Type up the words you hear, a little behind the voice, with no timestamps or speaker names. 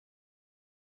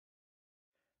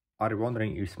Are you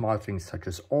wondering if smart rings such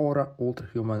as Oura,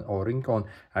 UltraHuman or RingConn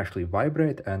actually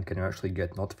vibrate and can you actually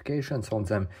get notifications on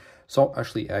them? So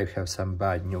actually I have some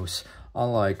bad news.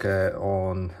 Unlike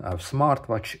on a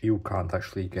smartwatch, you can't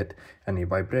actually get any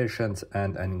vibrations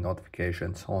and any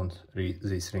notifications on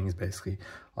these rings basically,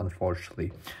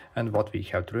 unfortunately. And what we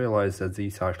have to realize that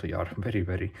these actually are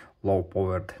very low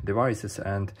powered devices,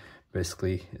 and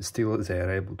basically still they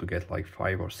are able to get like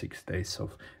 5 or 6 days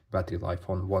of battery life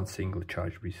on one single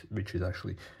charge, which is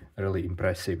actually really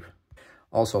impressive.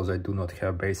 Also, they do not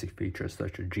have basic features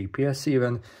such as GPS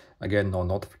even. Again, no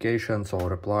notifications or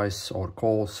replies or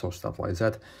calls or stuff like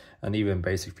that. And even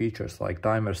basic features like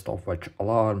timer, stopwatch,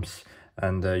 alarms.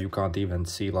 And you can't even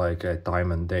see like a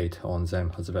time and date on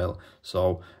them as well.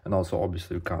 So, and also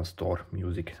obviously you can't store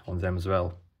music on them as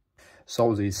well.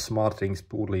 So these smart rings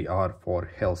purely are for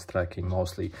health tracking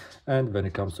mostly, and when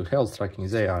it comes to health tracking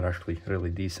they are actually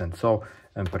really decent, so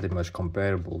and pretty much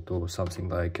comparable to something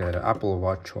like Apple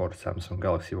Watch or Samsung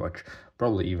Galaxy Watch,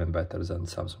 probably even better than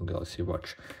Samsung Galaxy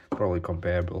Watch, probably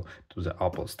comparable to the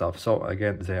Apple stuff. So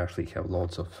again, they actually have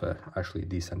lots of actually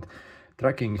decent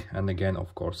tracking, and again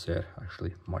of course they're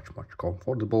actually much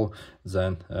comfortable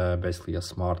than basically a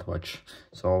smartwatch.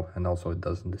 So, and also it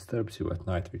doesn't disturb you at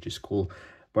night, which is cool.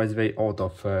 By the way, out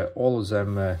of all of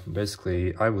them,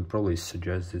 basically I would probably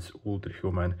suggest this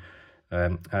UltraHuman,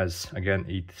 as again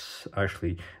it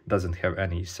actually doesn't have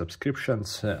any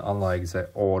subscriptions, unlike the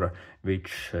Oura,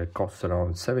 which costs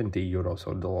around 70 euros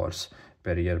or dollars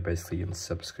per year basically in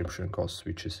subscription costs,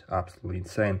 which is absolutely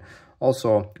insane.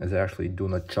 Also, they actually do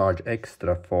not charge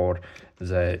extra for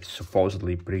the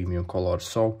supposedly premium colors,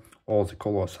 so all the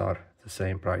colors are the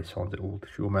same price on the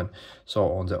UltraHuman.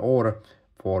 So on the Oura,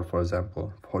 for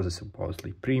example, for the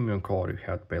supposedly premium color, you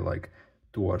have to pay like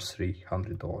 $200 or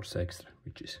 $300 extra,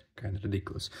 which is kind of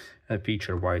ridiculous. And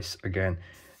feature wise, again,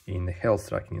 in the health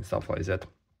tracking and stuff like that,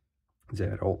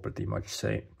 they're all pretty much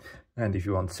same. And if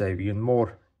you want to save even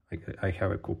more, I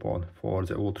have a coupon for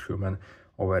the UltraHuman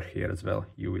over here as well,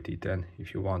 UVT10,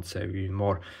 if you want to save even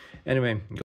more. Anyway,